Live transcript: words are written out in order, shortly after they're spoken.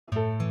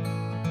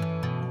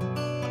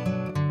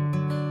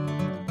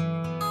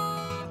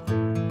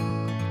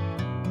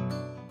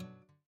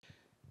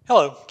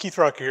Hello, Keith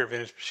Rucker here at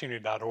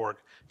VintageMachinery.org.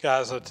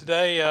 Guys,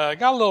 today I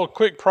got a little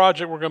quick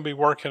project we're going to be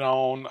working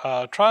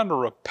on, trying to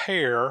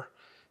repair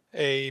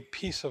a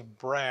piece of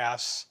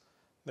brass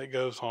that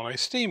goes on a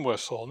steam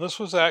whistle. And this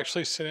was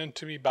actually sent in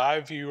to me by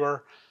a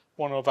viewer.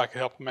 Want to know if I could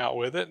help them out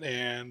with it.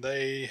 And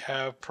they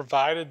have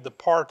provided the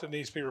part that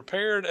needs to be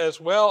repaired,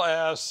 as well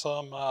as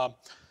some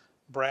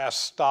brass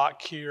stock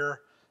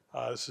here.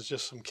 This is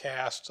just some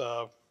cast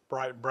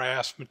bright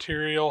brass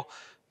material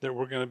that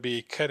we're going to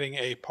be cutting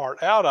a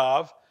part out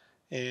of,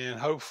 and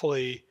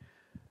hopefully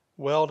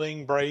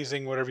welding,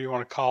 brazing, whatever you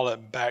want to call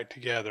it, back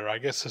together. I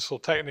guess this will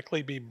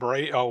technically be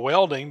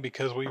welding,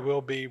 because we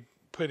will be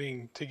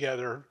putting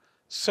together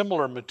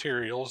similar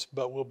materials,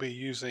 but we'll be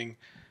using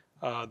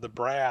the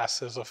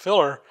brass as a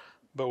filler,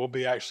 but we'll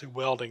be actually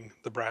welding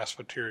the brass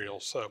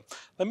materials. So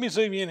let me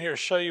zoom in here,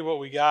 show you what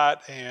we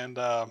got, and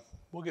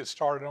we'll get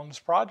started on this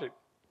project.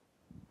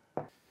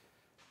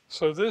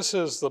 So this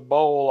is the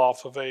bowl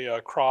off of a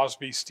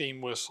Crosby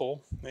Steam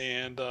Whistle,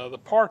 and the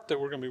part that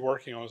we're going to be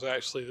working on is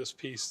actually this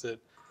piece that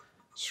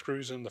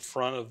screws in the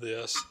front of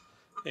this.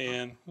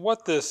 And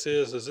what this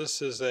is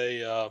this is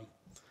a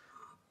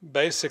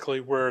basically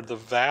where the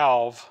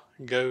valve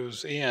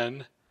goes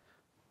in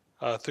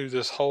through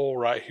this hole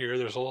right here.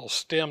 There's a little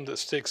stem that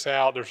sticks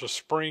out. There's a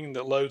spring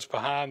that loads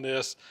behind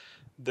this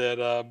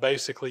that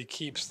basically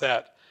keeps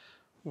that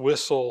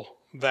whistle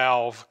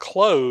valve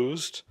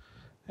closed.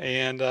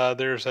 And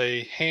there's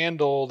a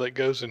handle that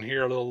goes in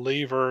here, a little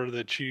lever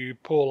that you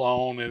pull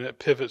on, and it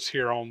pivots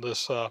here on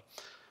this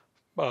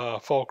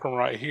fulcrum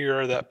right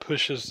here that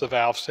pushes the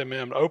valve stem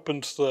in,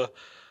 opens the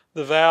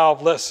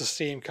valve, lets the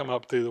steam come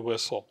up through the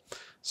whistle.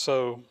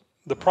 So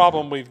the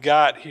problem we've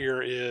got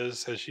here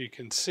is, as you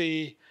can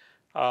see,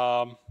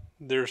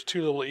 there's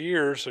two little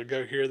ears that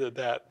go here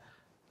that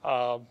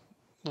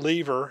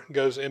lever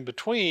goes in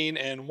between,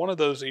 and one of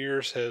those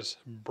ears has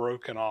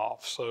broken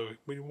off. So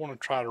we want to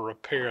try to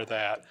repair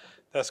that.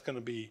 That's going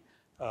to be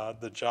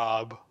the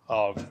job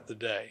of the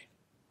day.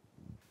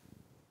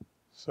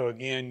 So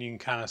again, you can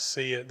kind of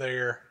see it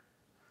there.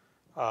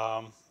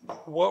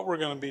 What we're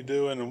going to be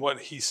doing, and what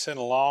he sent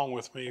along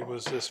with me,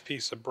 was this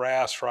piece of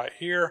brass right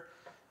here.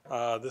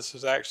 This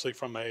is actually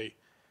from a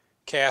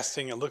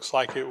casting. It looks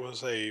like it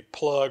was a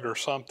plug or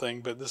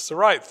something, but this is the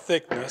right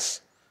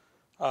thickness.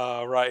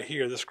 Right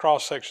here, this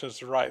cross section is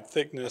the right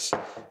thickness,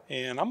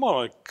 and I'm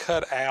going to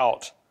cut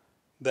out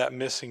that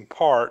missing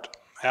part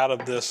out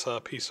of this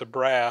piece of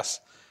brass,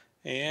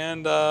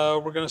 and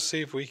we're going to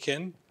see if we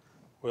can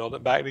weld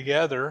it back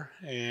together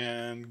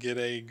and get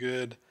a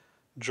good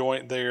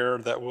joint there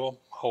that will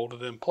hold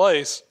it in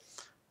place,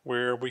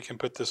 where we can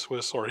put this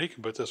whistle, or he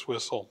can put this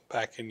whistle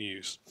back in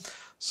use.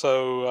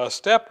 So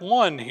step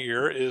one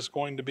here is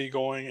going to be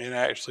going and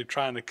actually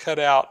trying to cut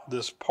out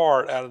this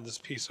part out of this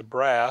piece of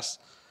brass.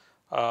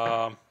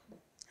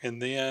 And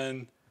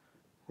then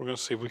we're going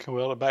to see if we can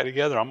weld it back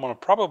together. I'm going to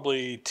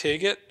probably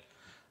TIG it.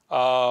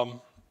 I'm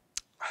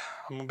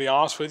going to be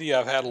honest with you,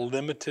 I've had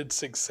limited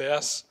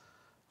success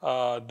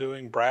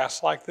doing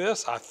brass like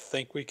this. I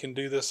think we can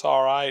do this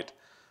all right,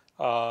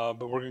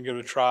 but we're going to give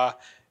it a try.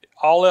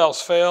 All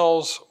else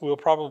fails, we'll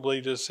probably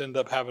just end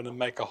up having to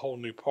make a whole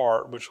new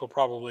part, which will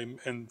probably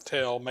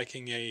entail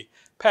making a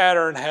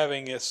pattern,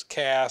 having it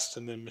cast,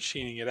 and then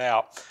machining it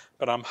out.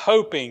 But I'm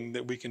hoping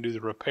that we can do the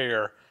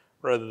repair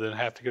rather than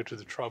have to go to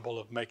the trouble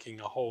of making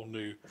a whole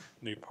new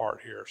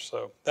part here.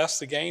 So that's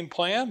the game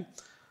plan.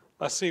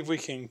 Let's see if we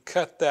can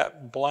cut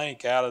that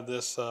blank out of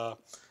this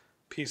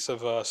piece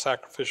of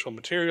sacrificial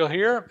material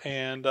here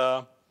and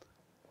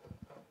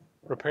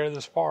repair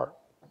this part.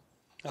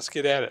 Let's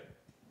get at it.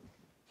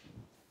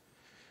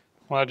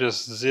 Well, I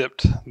just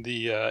zipped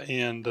the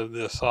end of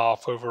this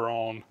off over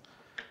on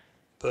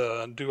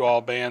the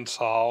dual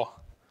bandsaw.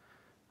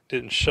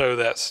 Didn't show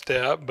that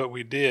step, but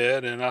we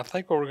did, and I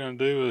think what we're going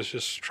to do is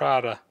just try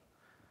to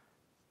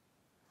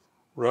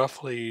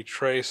roughly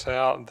trace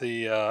out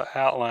the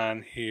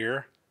outline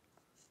here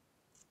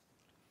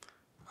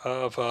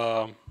of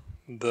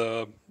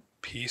the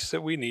piece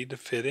that we need to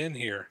fit in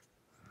here.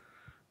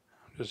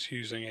 I'm just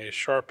using a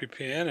Sharpie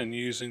pen and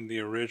using the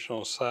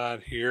original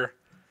side here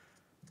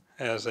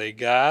as a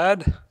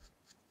guide,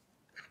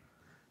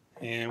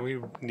 and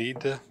we need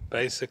to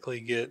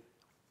basically get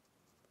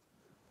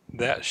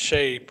that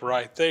shape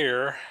right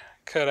there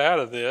cut out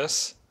of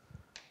this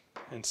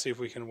and see if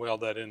we can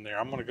weld that in there.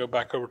 I'm going to go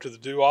back over to the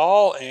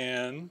do-all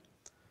and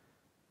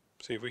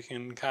see if we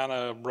can kind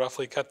of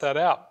roughly cut that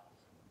out.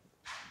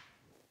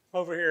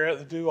 Over here at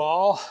the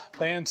do-all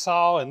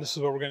bandsaw, and this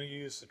is what we're going to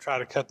use to try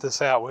to cut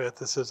this out with.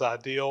 This is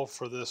ideal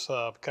for this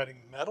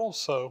cutting metal,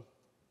 so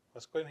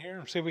let's go in here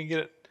and see if we can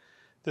get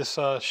this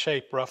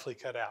shape roughly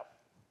cut out.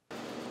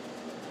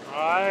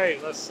 All right,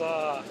 let's see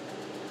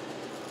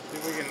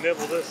if we can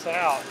nibble this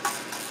out.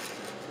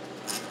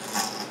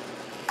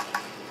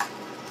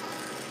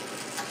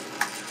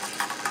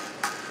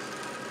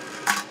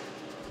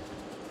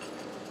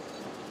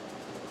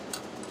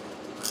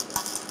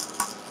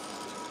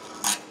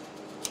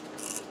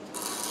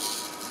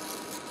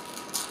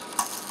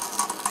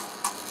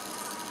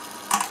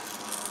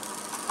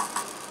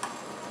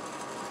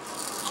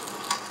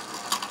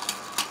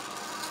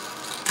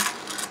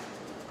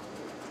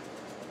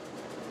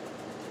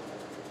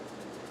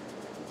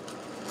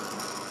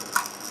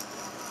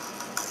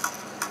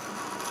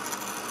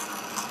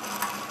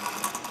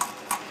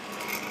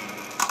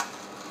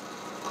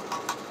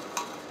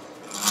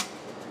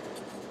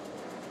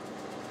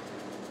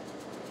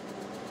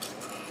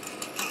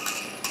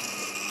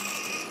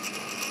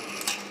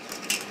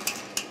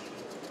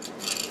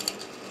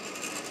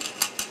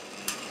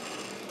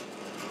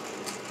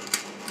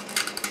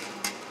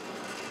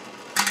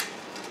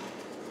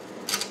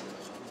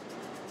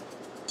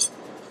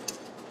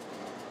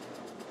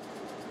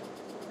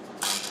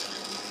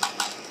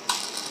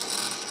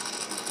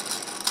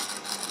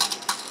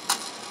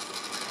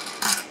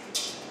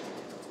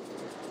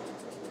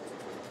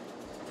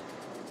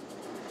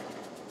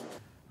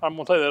 I'm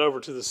going to take that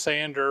over to the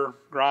sander,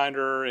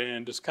 grinder,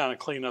 and just kind of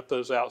clean up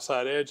those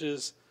outside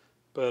edges.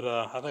 But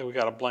I think we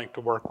got a blank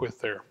to work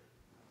with there.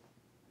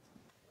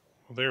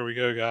 Well, there we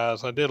go,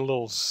 guys. I did a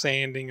little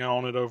sanding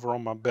on it over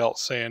on my belt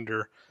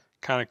sander.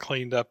 Kind of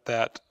cleaned up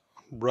that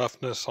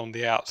roughness on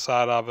the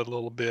outside of it a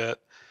little bit.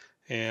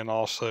 And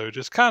also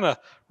just kind of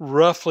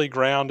roughly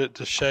ground it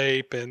to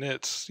shape. And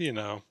it's, you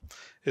know,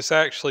 it's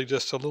actually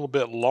just a little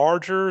bit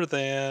larger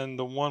than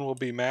the one we'll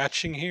be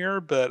matching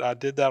here. But I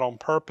did that on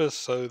purpose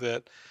so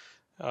that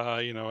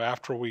you know,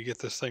 after we get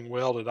this thing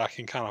welded, I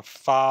can kind of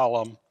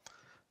file them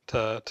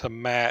to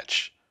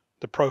match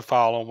the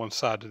profile on one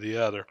side to the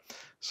other.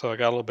 So I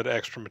got a little bit of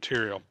extra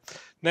material.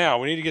 Now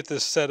we need to get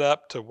this set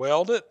up to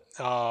weld it.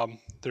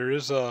 There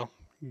is a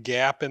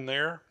gap in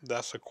there.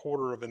 That's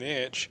 1/4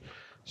 inch.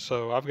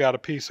 So I've got a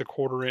piece of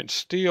 1/4 inch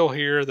steel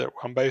here that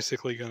I'm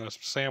basically going to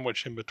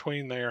sandwich in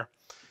between there.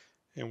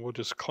 And we'll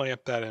just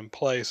clamp that in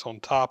place on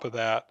top of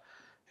that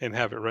and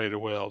have it ready to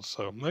weld.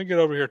 So I'm going to get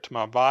over here to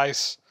my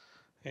vise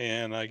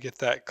and get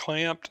that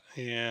clamped,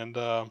 and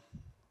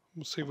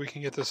we'll see if we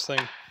can get this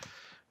thing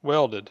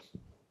welded.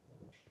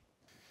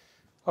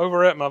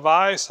 Over at my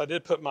vise, I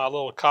did put my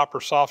little copper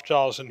soft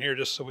jaws in here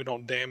just so we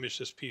don't damage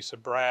this piece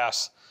of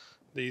brass.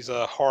 These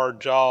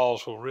hard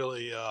jaws will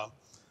really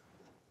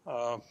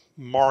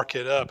mark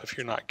it up if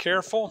you're not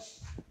careful.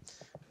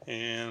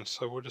 And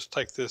so we'll just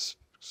take this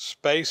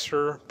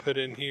spacer, put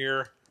in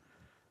here.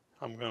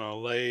 I'm going to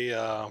lay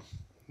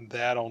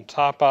that on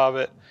top of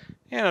it.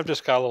 And I've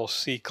just got a little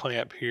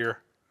C-clamp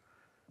here.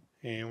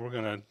 And we're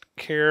going to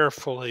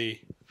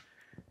carefully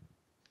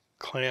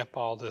clamp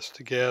all this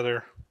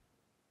together.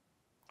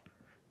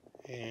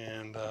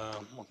 And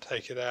we'll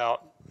take it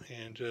out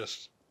and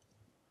just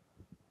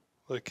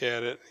look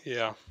at it.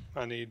 Yeah,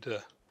 I need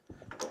to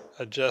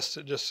adjust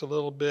it just a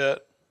little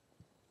bit.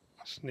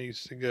 This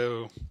needs to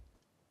go.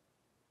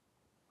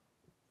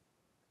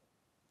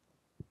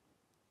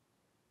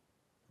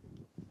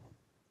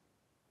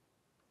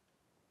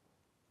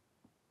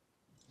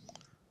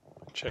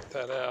 Check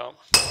that out.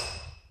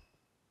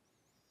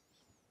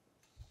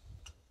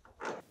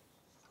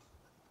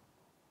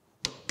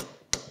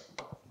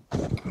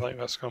 I think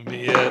that's going to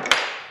be it.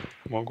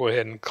 I'm going to go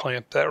ahead and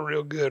clamp that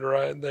real good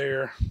right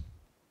there.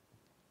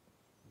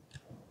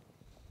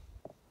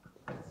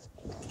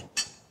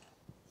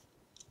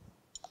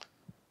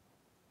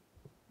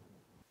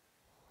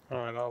 All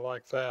right, I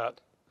like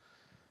that.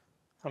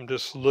 I'm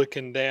just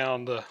looking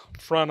down the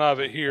front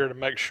of it here to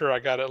make sure I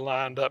got it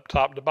lined up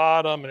top to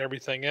bottom, and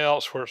everything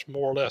else where it's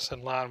more or less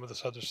in line with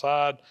this other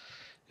side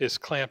is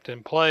clamped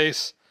in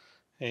place.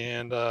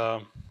 And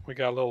we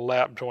got a little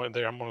lap joint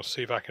there. I'm going to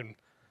see if I can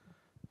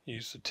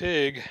use the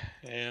TIG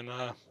and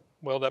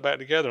weld that back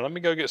together. Let me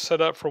go get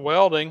set up for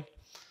welding,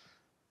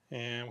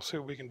 and we'll see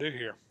what we can do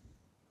here.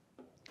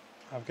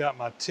 I've got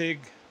my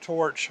TIG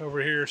torch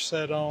over here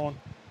set on.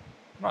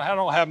 I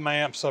don't have my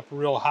amps up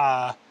real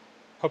high.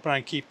 Hoping I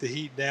can keep the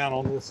heat down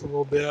on this a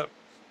little bit.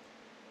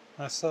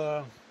 Let's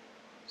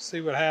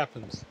see what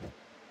happens.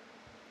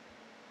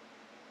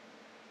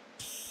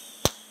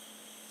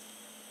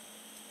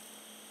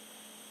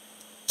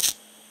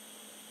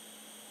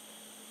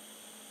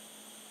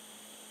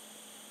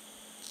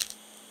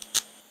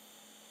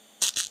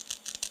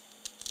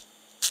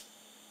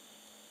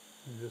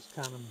 And just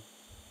kind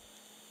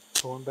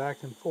of going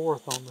back and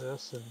forth on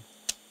this and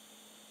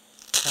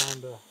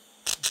trying to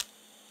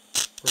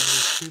bring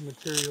these two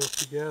materials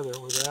together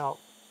without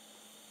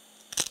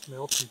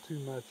melting too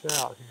much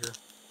out here.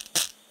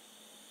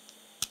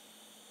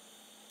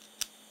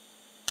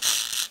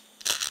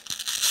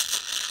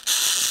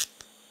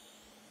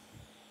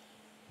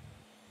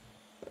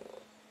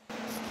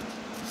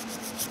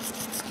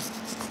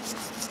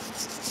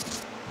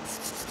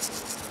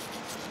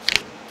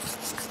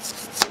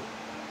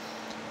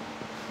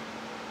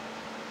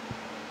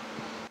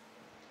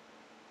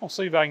 I'll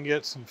see if I can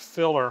get some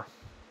filler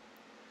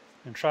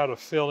and try to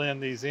fill in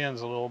these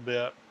ends a little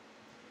bit.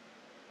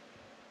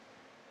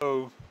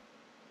 So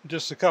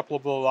just a couple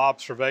of little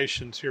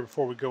observations here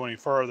before we go any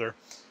further.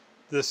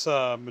 This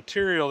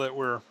material that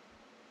we're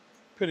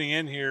putting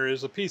in here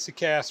is a piece of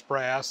cast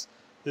brass.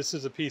 This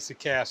is a piece of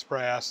cast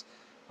brass.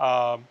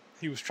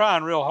 He was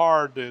trying real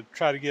hard to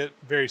try to get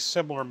very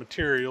similar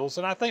materials,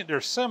 and I think they're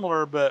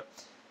similar, but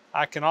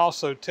I can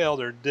also tell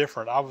they're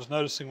different. I was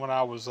noticing when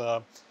I was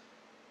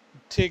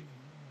TIG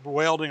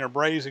welding or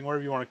brazing,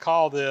 whatever you want to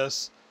call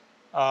this,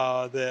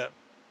 that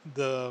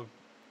the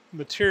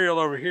material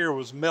over here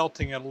was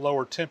melting at a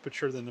lower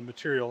temperature than the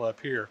material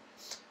up here.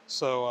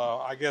 So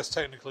I guess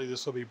technically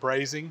this will be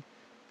brazing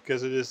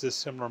because it is this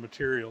similar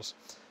materials.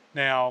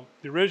 Now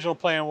the original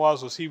plan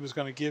was he was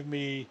going to give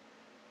me,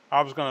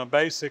 I was going to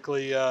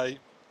basically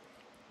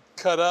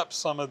cut up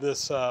some of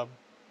this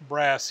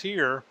brass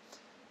here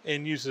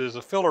and use it as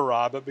a filler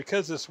rod, but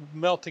because it's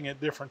melting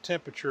at different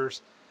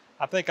temperatures,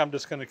 I think I'm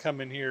just going to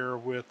come in here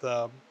with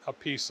a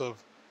piece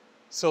of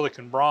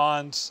silicon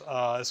bronze.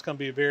 It's going to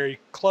be a very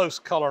close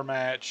color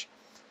match,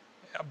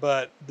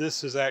 but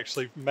this is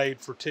actually made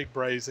for TIG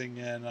brazing,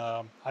 and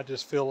I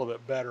just feel a little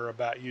bit better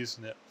about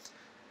using it.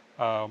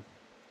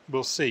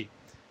 We'll see.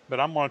 But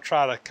I'm going to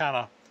try to kind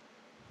of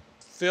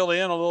fill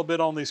in a little bit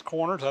on these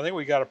corners. I think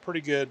we got a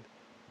pretty good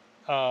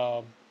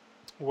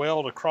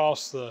weld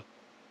across the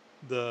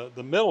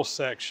middle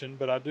section,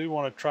 but I do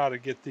want to try to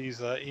get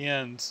these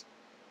ends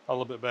a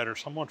little bit better.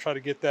 So I'm going to try to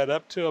get that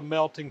up to a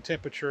melting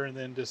temperature and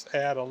then just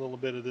add a little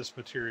bit of this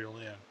material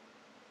in.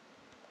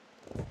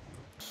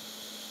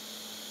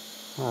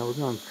 All right, we're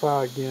going to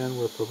try again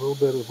with a little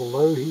bit of a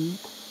low heat.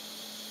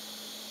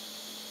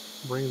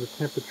 Bring the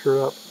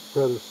temperature up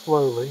rather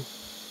slowly.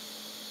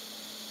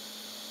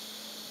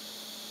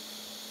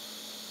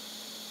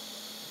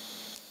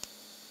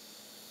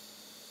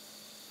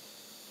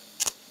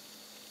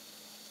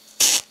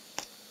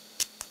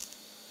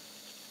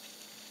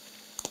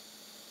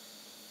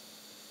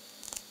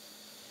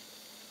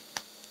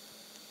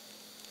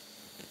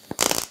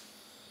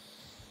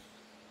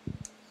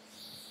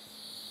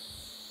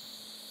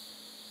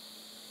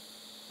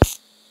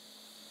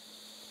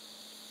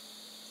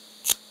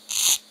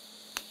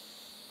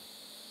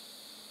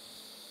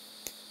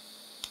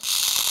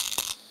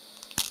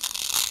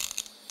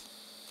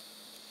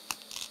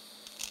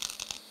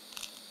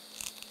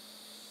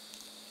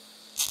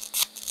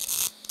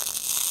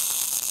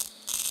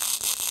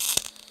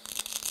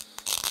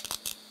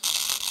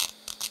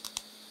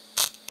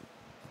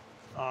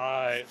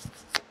 Alright,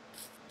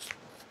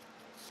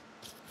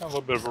 got a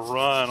little bit of a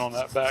run on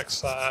that back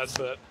side,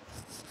 but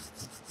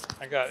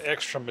I got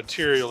extra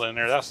material in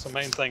there. That's the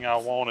main thing I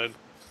wanted,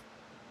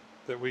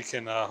 that we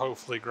can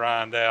hopefully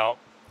grind out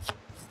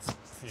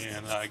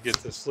and get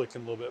this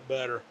looking a little bit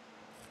better.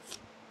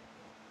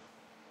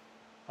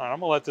 Alright, I'm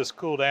going to let this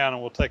cool down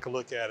and we'll take a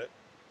look at it.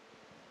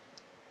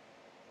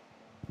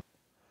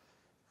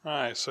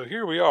 Alright, so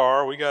here we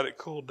are. We got it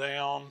cooled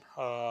down.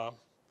 The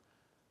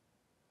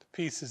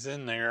pieces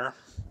in there.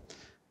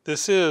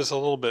 This is a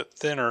little bit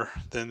thinner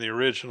than the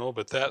original,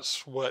 but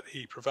that's what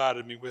he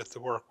provided me with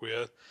to work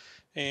with.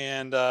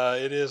 And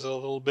it is a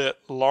little bit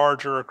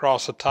larger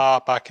across the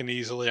top. I can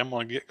easily, I'm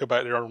going to go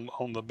back there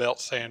on the belt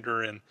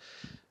sander and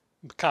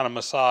kind of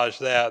massage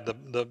that.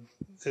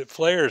 It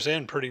flares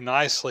in pretty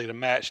nicely to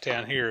match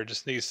down here. It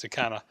just needs to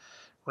kind of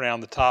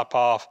round the top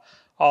off.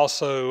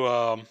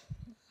 Also, I'm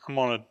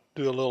going to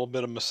do a little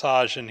bit of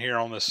massage in here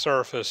on the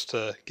surface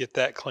to get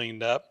that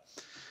cleaned up.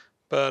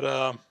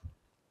 But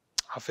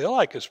I feel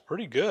like it's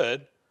pretty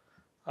good.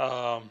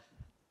 I'd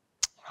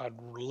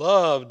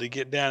love to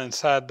get down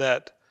inside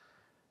that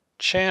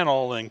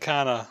channel and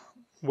kind of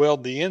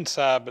weld the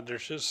inside, but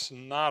there's just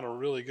not a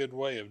really good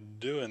way of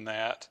doing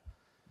that.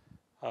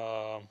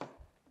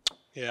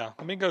 Yeah,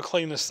 let me go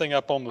clean this thing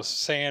up on the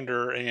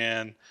sander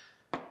and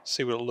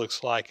see what it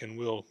looks like, and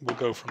we'll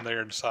go from there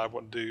and decide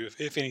what to do,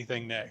 if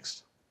anything,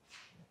 next.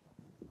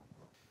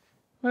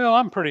 Well,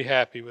 I'm pretty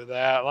happy with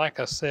that. Like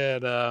I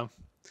said,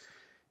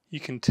 you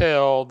can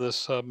tell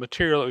this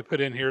material that we put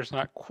in here is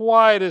not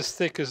quite as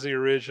thick as the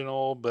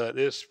original, but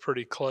it's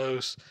pretty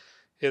close.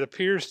 It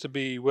appears to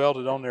be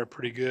welded on there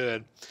pretty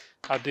good.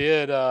 I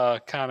did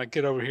kind of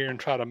get over here and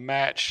try to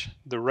match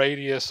the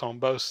radius on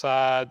both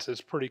sides.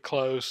 It's pretty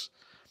close.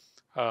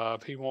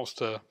 If he wants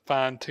to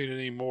fine tune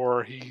any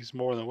more, he's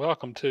more than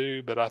welcome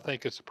to, but I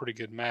think it's a pretty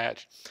good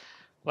match.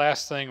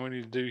 Last thing we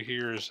need to do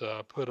here is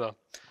put a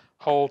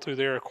hole through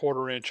there, a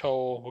 1/4 inch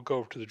hole. We'll go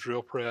over to the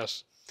drill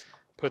press,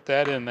 put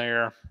that in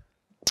there,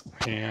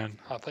 and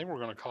I think we're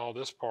going to call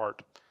this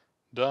part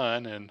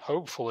done, and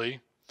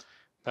hopefully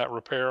that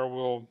repair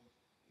will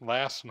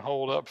last and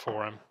hold up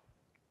for him.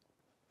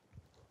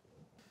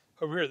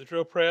 Over here at the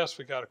drill press,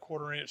 we got a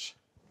 1/4 inch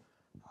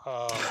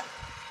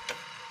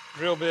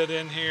drill bit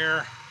in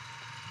here.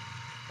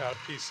 Got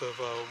a piece of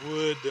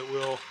wood that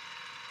we'll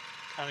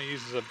kind of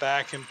use as a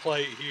backing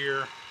plate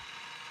here.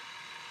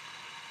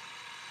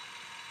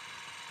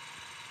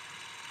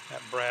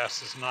 That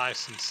brass is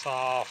nice and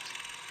soft.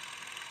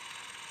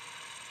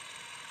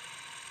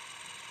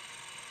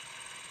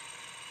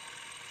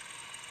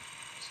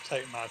 Just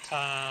take my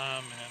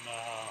time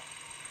and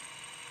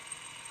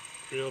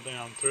drill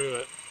down through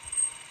it.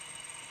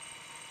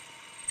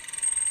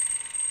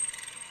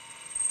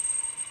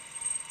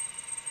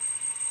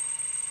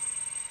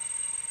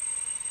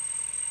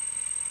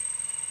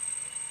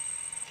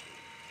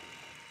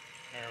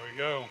 There we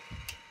go.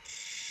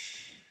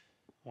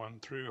 One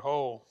through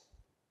hole.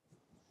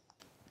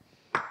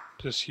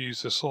 Just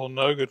use this little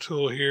Noga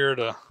tool here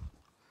to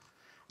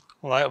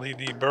lightly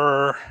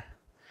deburr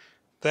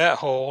that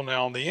hole.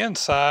 Now on the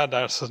inside,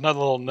 that's another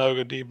little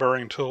Noga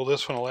deburring tool.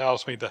 This one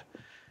allows me to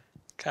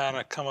kind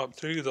of come up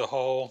through the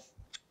hole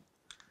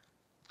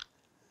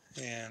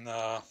and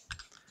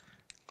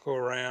go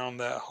around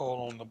that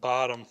hole on the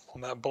bottom,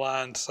 on that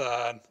blind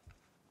side.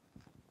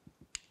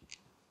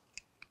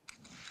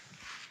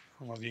 I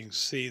don't know if you can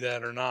see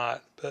that or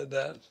not, but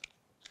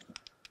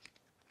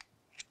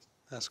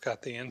that's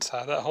got the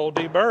inside of that hole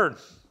deburred.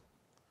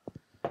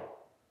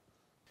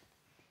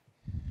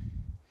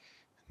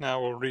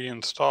 Now we'll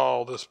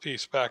reinstall this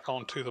piece back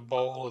onto the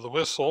bowl of the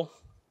whistle.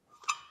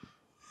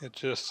 It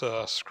just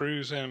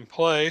screws in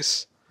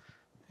place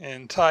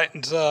and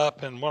tightens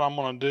up, and what I'm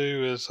going to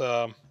do is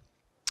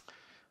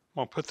I'm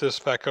going to put this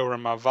back over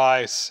in my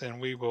vise, and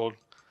we will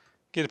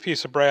get a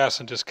piece of brass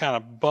and just kind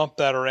of bump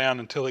that around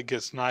until it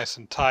gets nice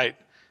and tight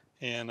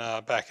and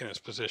back in its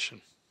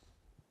position.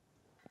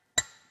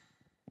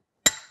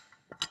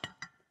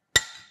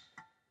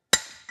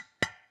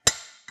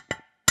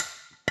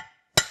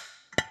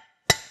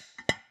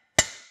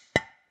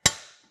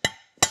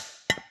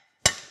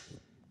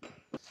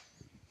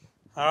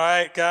 All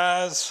right,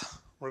 guys,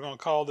 we're going to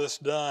call this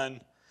done.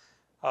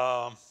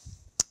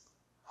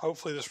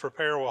 Hopefully this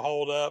repair will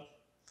hold up.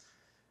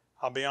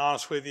 I'll be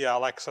honest with you,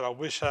 like I said, I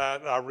wish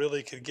I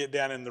really could get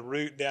down in the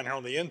root down here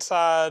on the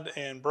inside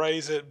and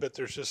braze it, but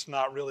there's just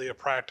not really a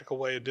practical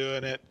way of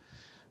doing it.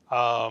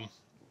 I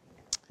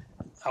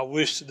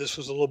wish this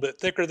was a little bit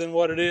thicker than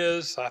what it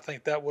is. I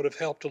think that would have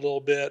helped a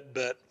little bit,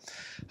 but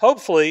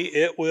hopefully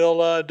it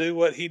will do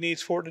what he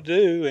needs for it to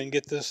do and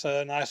get this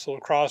nice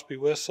little Crosby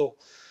whistle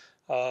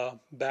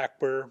back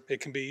where it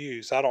can be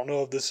used. I don't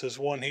know if this is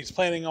one he's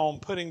planning on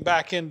putting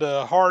back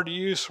into hard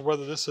use, or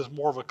whether this is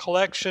more of a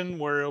collection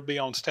where it'll be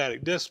on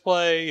static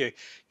display,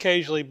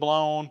 occasionally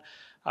blown.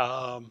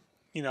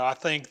 You know, I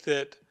think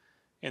that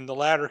in the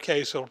latter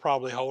case, it'll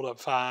probably hold up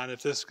fine.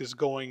 If this is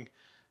going,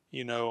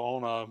 you know,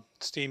 on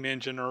a steam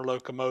engine or a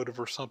locomotive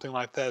or something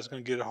like that, it's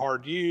going to get a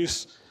hard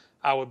use,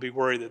 I would be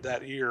worried that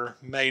that ear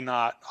may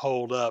not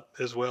hold up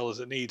as well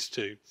as it needs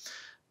to.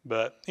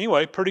 But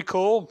anyway, pretty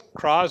cool.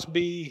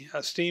 Crosby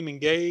steam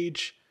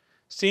gauge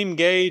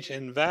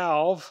and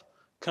valve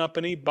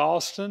company,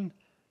 Boston,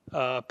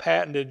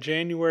 patented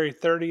January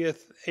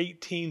 30th,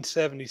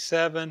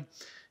 1877.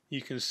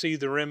 You can see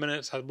the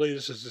remnants. I believe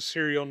this is the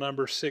serial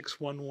number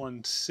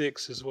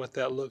 6116 is what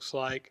that looks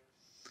like.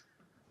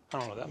 I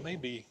don't know, that may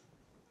be,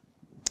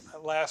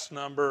 that last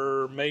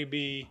number may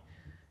be,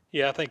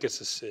 yeah, I think it's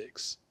a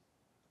 6.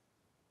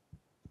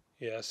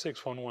 Yeah,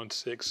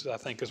 6116 I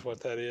think is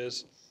what that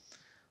is.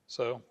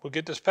 So we'll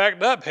get this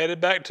packed up,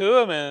 headed back to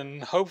him,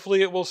 and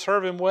hopefully it will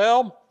serve him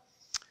well.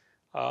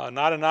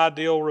 Not an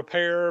ideal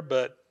repair,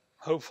 but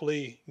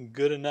hopefully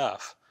good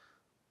enough.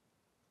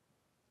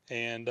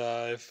 And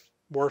if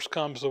worse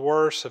comes to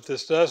worse, if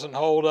this doesn't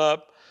hold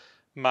up,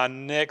 my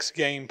next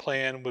game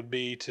plan would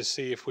be to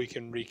see if we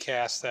can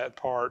recast that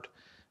part.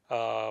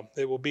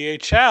 It will be a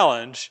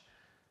challenge,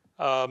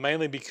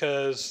 mainly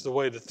because the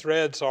way the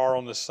threads are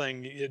on this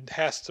thing, it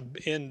has to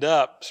end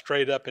up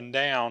straight up and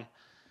down.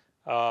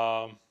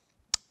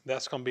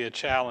 That's going to be a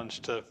challenge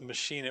to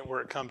machine it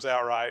where it comes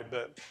out right.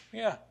 But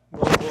yeah,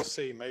 we'll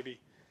see. Maybe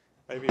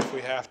if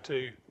we have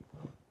to,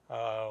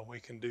 we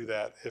can do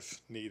that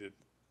if needed.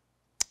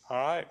 All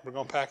right, we're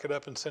going to pack it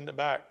up and send it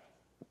back.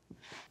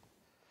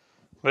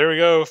 There we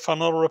go, fun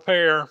little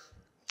repair.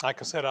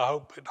 Like I said, I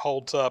hope it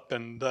holds up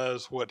and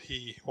does what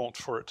he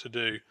wants for it to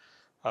do.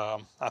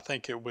 I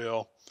think it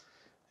will.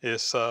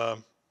 It's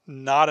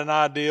not an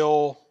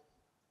ideal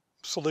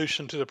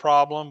solution to the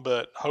problem,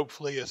 but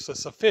hopefully it's a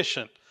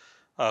sufficient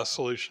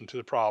solution to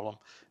the problem,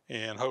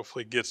 and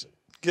hopefully gets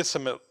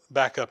them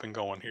back up and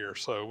going here.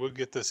 So we'll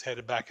get this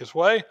headed back his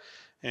way,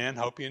 and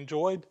hope you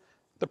enjoyed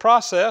the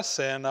process.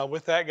 And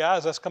with that,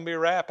 guys, that's going to be a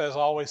wrap. As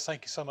always,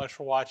 thank you so much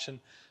for watching.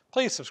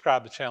 Please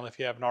subscribe to the channel if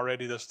you haven't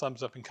already. Those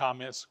thumbs up and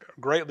comments are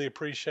greatly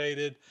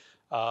appreciated.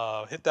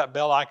 Hit that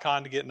bell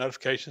icon to get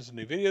notifications when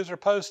new videos are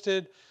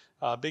posted.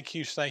 Big,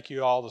 huge thank you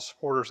to all the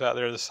supporters out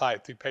there of the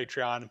site through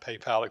Patreon and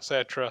PayPal,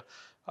 etc.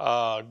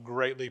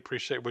 Greatly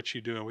appreciate what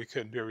you do, and we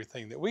couldn't do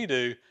everything that we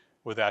do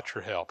without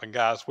your help. And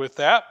guys, with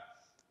that,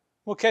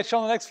 we'll catch you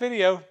on the next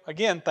video.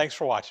 Again, thanks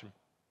for watching.